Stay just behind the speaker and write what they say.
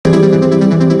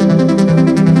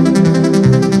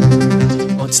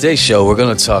today's show, we're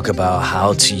going to talk about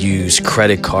how to use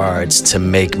credit cards to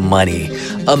make money.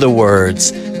 Other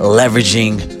words,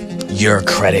 leveraging your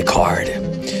credit card.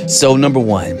 So number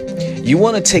one, you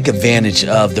want to take advantage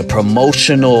of the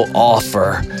promotional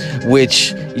offer,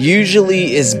 which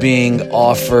usually is being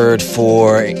offered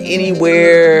for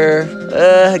anywhere,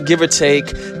 give or take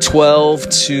 12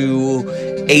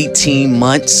 to 18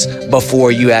 months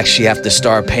before you actually have to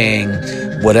start paying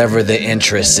whatever the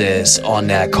interest is on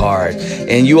that card.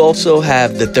 And you also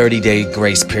have the 30-day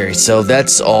grace period. So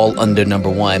that's all under number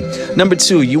one. Number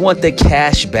two, you want the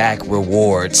cash back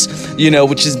rewards,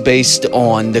 which is based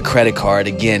on the credit card.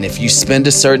 Again, if you spend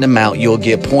a certain amount, you'll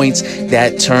get points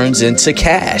that turns into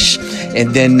cash.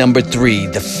 And then number three,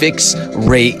 the fixed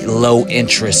rate, low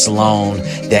interest loan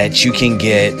that you can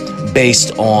get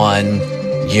based on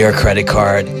your credit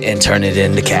card and turn it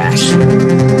into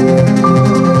cash.